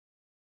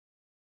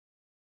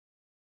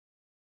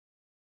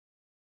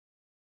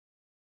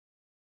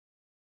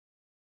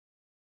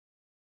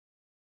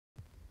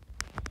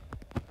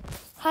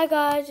Hi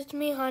guys, it's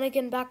me, Ehan,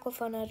 again back with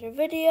another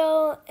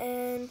video,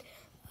 and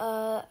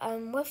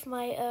I'm with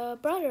my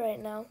brother right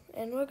now,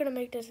 and we're gonna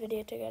make this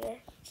video together.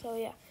 So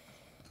yeah,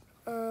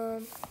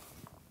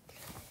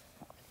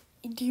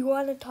 do you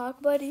want to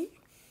talk, buddy?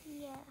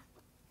 Yeah.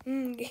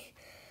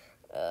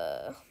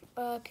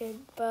 Okay,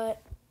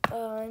 but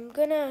I'm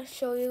gonna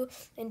show you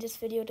in this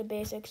video the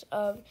basics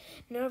of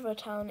Nervo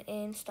Town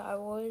in Star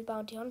Wars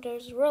Bounty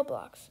Hunters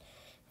Roblox.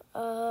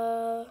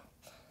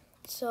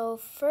 So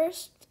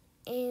first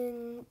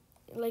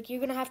you're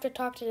gonna have to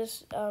talk to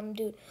this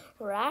dude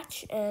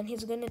Ratch, and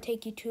he's gonna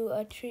take you to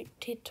a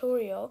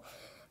tutorial,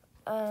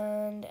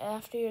 and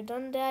after you're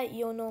done that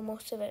you'll know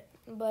most of it,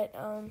 but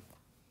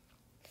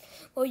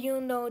well, you'll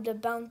know the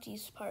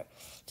bounties part.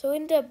 So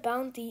in the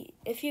bounty,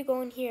 if you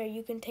go in here,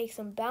 you can take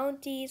some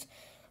bounties.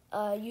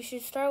 You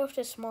should start with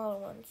the smaller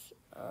ones.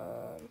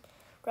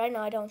 Right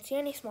now I don't see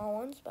any small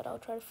ones, but I'll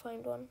try to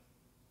find one.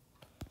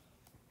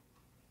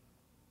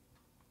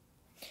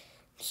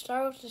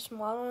 Start with the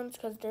smaller ones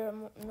because they're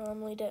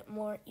normally the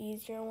more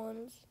easier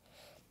ones.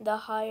 The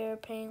higher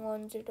paying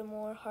ones are the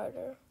more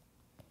harder.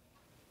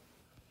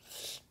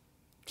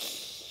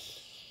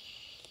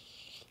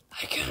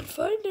 I can't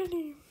find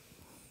any.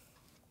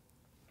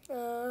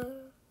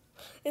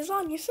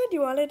 Ehan, you said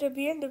you wanted to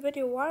be in the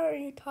video. Why are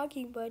you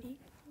talking, buddy?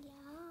 Yeah,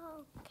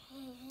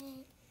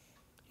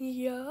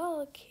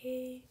 Yeah,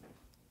 okay.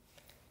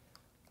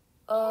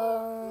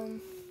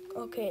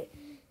 okay.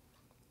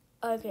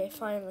 Okay,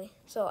 finally.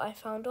 So I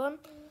found one.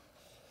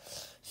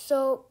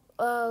 So,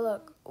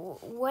 look,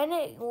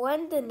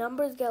 when the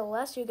numbers get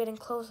less, you're getting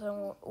closer.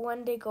 And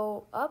when they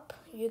go up,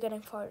 you're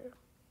getting farther.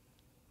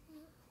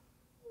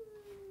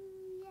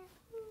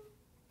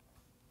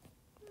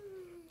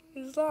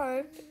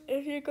 Ehan,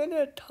 if you're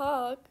gonna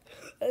talk,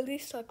 at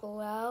least talk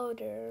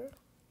louder.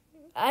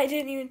 I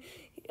didn't even.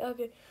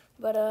 Okay,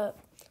 but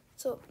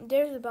so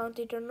there's a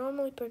bounty. They're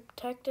normally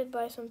protected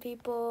by some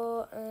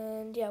people,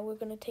 and yeah, we're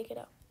gonna take it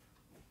out.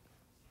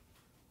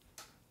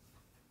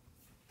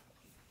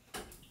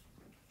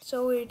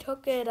 So we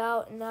took it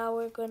out. Now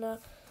we're gonna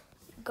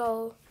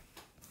go.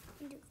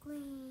 The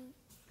green.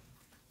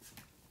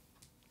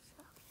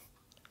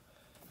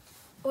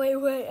 Wait.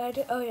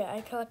 Oh yeah, I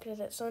collected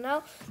it. So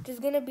now there's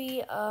gonna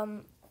be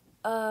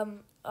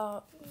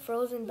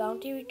frozen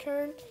bounty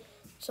return.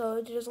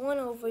 So there's one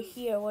over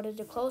here. What is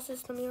the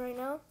closest to me right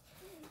now?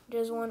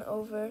 There's one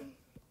over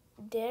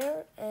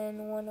there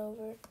and one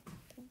over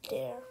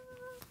there.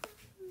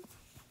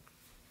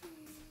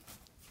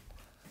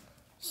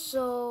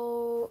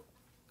 So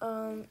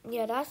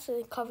yeah,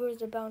 it covers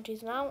the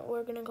bounties. Now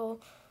we're gonna go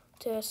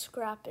to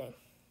scrapping.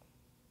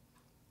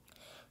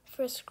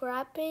 For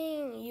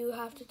scrapping, you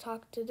have to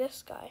talk to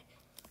this guy,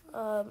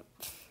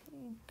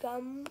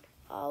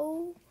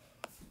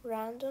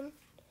 Random.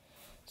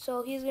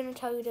 So he's gonna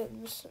tell you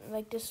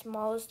the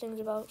smallest things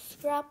about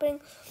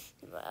scrapping.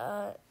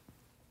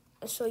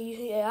 So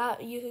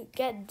you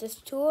get this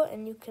tool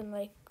and you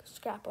can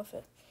scrap with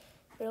it.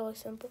 Really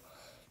simple.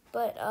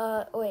 But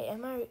wait,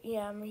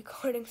 Yeah, I'm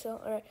recording. So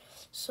all right.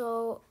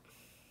 So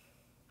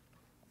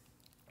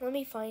let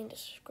me find a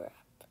scrap.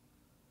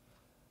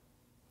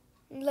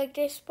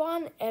 They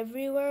spawn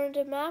everywhere in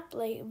the map,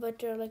 but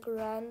they're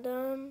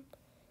random.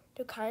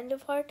 They're kind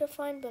of hard to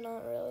find, but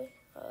not really.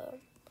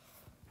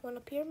 One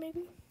up here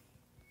maybe.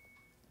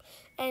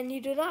 And you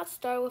do not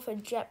start with a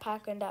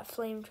jetpack and that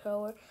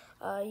flamethrower.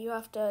 You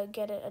have to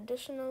get it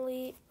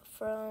additionally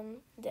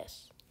from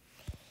this.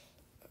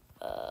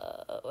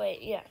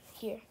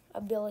 Here,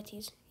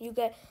 abilities. You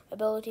get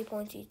ability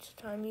points each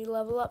time you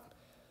level up.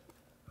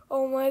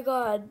 Oh my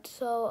god.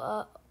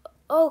 So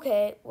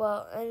okay,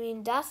 well, I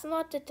mean, that's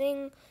not the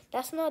thing.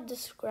 That's not the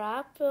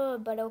scrap,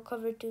 but I'll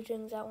cover two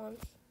things at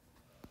once.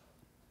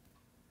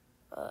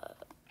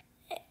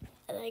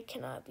 I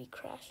cannot be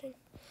crashing.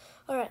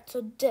 Alright,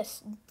 so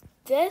this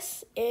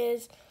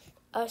is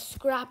a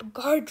scrap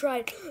guard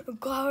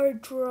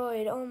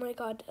droid. Oh my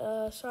god,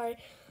 sorry.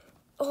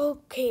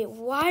 Okay,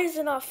 why is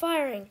it not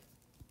firing?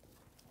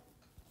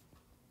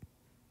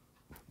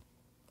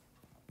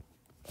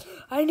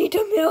 I need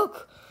to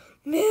milk.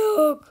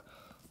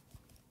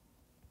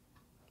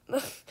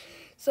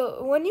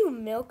 So when you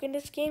milk in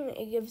this game,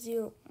 it gives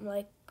you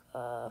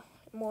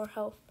more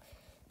health.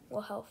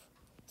 Well, health.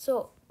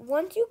 So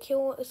once you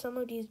kill some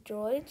of these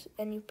droids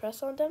and you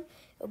press on them,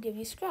 it'll give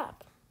you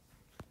scrap.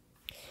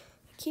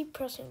 Keep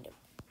pressing them.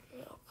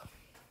 Milk.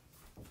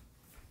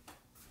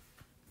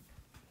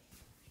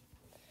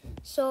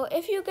 So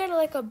if you get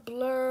a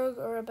blurg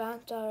or a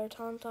banta or a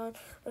tauntaun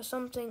or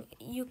something,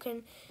 you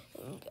can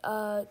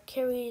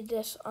carry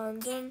this on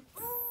them.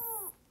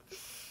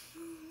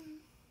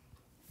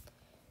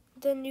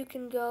 Then you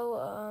can go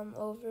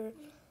over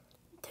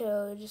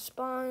to the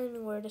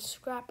spawn where the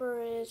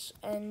scrapper is,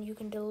 and you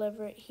can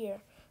deliver it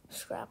here.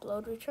 Scrap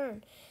load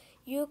return.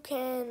 You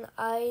can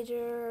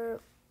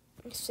either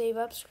save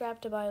up scrap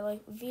to buy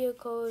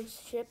vehicles,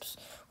 ships,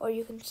 or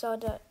you can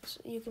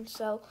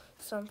sell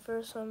some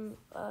for some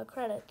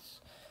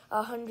credits.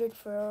 100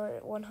 for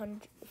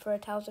 100 for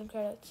 1,000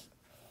 credits.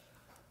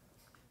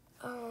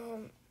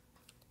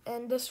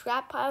 And the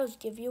scrap piles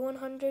give you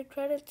 100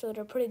 credits, so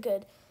they're pretty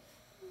good.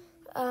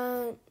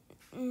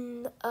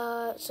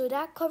 So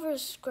that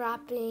covers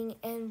scrapping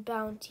and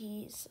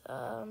bounties.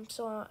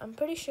 So I'm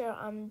pretty sure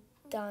I'm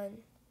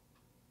done.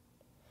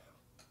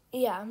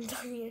 Yeah, I'm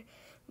done here.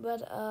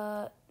 But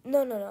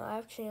no,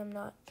 actually I'm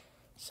not.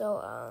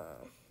 So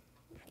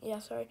yeah,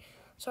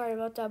 sorry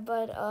about that.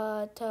 But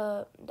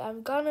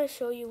I'm gonna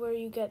show you where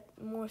you get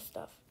more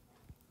stuff.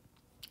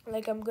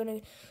 Like, I'm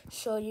gonna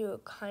show you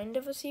kind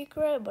of a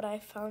secret, but I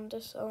found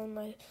this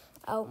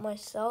out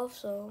myself.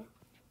 So,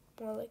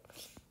 well, like,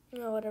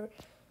 whatever.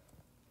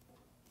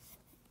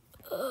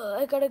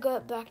 I gotta go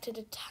back to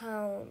the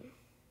town.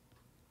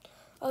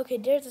 Okay,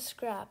 there's a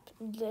scrap.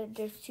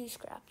 There's 2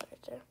 scraps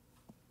right there.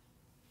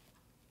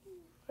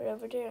 Right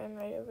over there and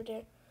right over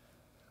there.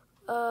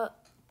 Oh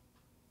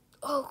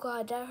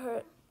God, that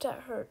hurt.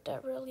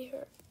 That really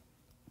hurt.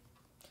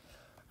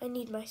 I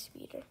need my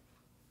speeder.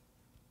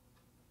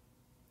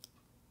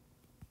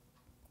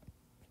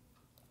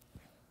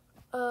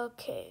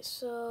 Okay,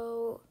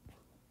 so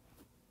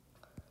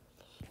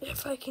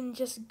if I can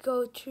just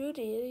go through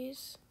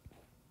these.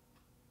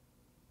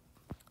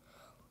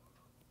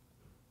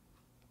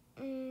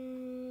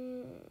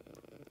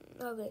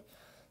 Okay,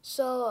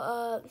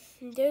 so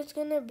there's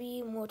gonna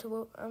be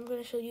multiple. I'm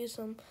gonna show you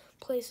some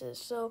places.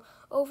 So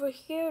over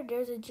here,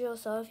 there's a jail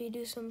cell. If you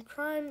do some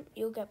crime,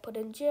 you'll get put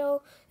in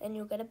jail, and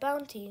you'll get a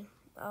bounty.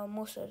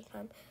 Most of the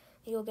time,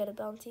 you'll get a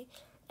bounty.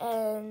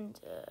 And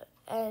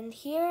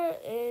here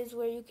is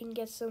where you can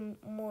get some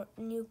more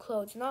new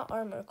clothes, not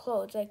armor,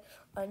 clothes like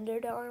under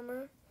the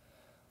armor.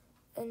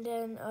 And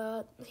then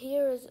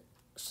here is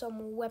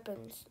some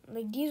weapons.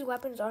 Like, these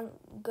weapons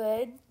aren't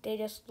good, they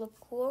just look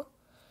cool.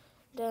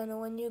 Then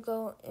when you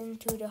go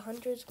into the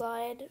Hunter's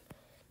Glide,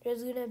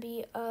 there's gonna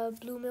be a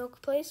blue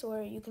milk place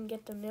where you can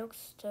get the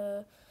milks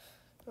to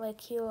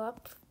like heal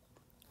up.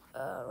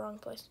 Wrong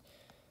place.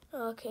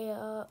 Okay,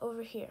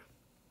 over here.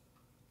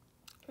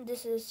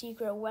 This is a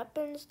secret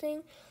weapons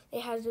thing.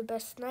 It has the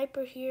best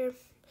sniper here.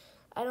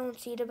 I don't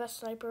see the best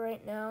sniper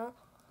right now,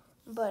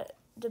 but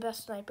the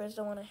best sniper is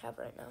the one I have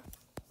right now.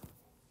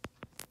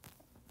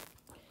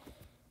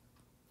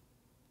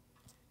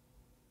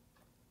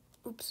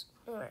 Oops.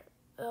 Alright.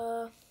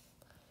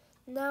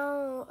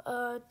 Now,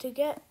 to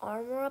get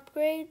armor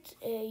upgrades,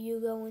 you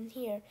go in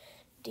here,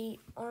 the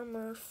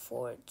armor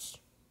forge.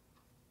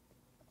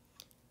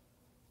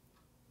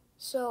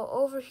 So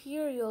over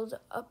here, you'll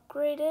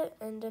upgrade it,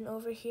 and then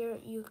over here,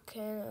 you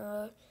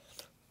can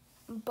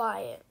buy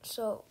it.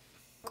 So,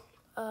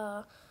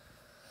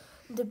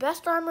 the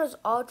best armor is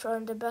Ultra,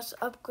 and the best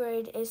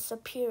upgrade is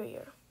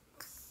Superior.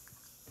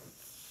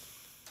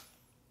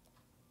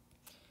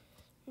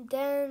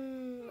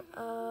 Then,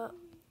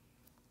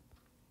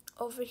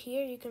 over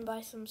here, you can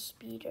buy some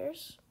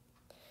speeders.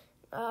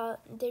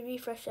 They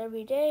refresh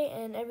every day,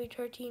 and every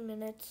 13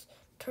 minutes,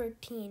 the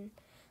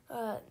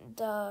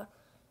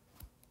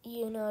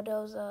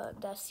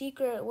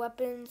secret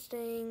weapons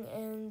thing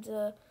and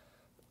the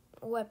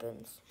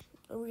weapons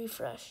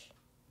refresh.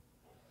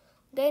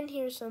 Then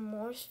here's some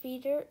more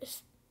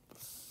speeders.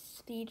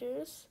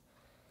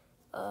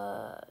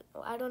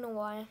 I don't know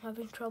why I'm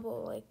having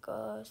trouble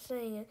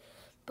saying it.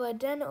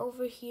 But then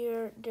over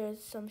here,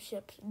 there's some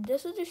ships.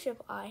 This is the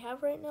ship I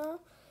have right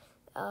now.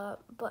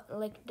 But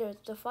like, there's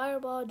the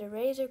Fireball, the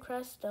Razor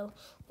Crest, the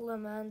Le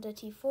Mans, the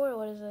T4.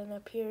 What is it? An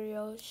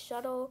Imperial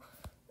shuttle?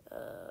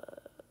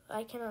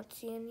 I cannot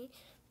see any,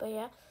 but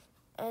yeah.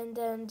 And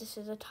then this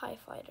is a TIE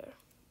fighter.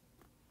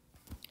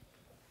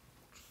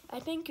 I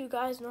think you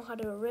guys know how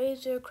the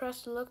Razor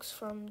Crest looks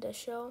from the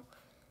show,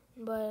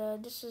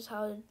 but this is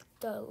how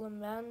the Le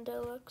Mans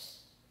looks.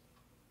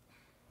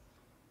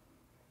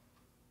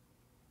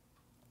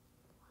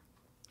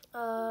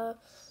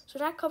 So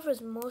that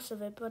covers most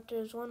of it, but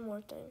there's one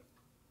more thing.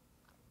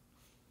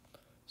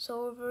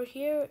 So over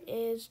here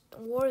is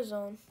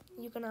Warzone.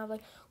 You can have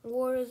like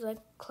wars, like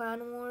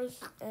clan wars,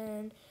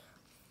 and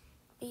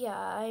yeah,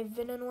 I've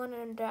been in one,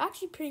 and they're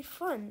actually pretty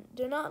fun.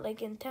 They're not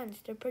like intense,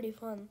 they're pretty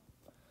fun.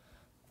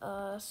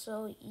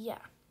 So yeah,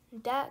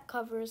 that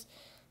covers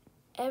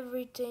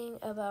everything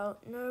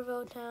about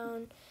Nervo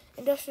Town,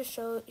 and just to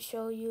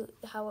show you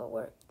how it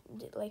works.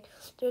 Like,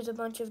 there's a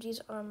bunch of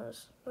these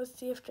armors. Let's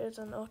see if there's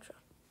an Ultra.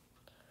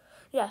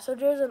 Yeah, so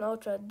there's an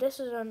Ultra. This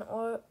is an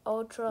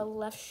Ultra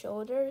left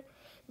shoulder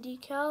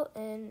decal,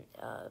 and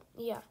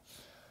yeah.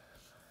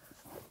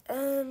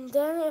 And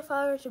then if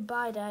I were to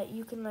buy that,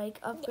 you can like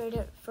upgrade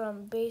it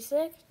from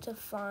basic to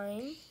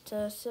fine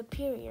to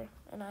superior.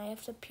 And I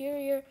have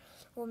superior,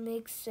 what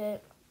makes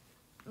it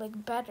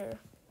like better.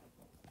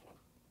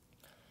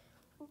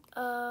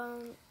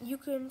 You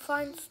can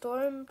find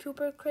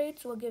Stormtrooper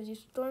crates, what gives you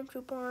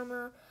Stormtrooper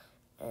armor,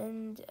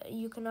 and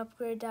you can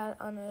upgrade that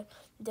on a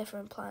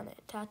different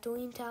planet,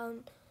 Tatooine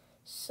Town.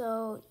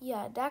 So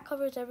yeah, that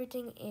covers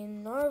everything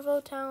in Nervo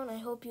Town. I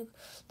hope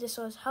this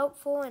was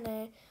helpful, and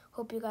I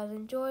hope you guys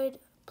enjoyed.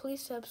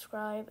 Please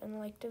subscribe and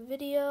like the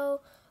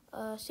video.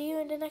 See you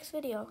in the next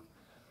video.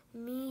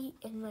 Me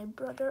and my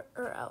brother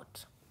are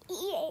out.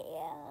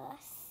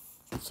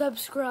 Yes.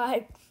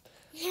 Subscribe.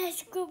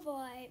 Yes, good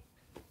boy.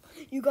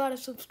 You gotta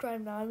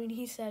subscribe now. I mean,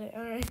 he said it.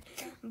 All right.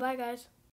 Bye, guys.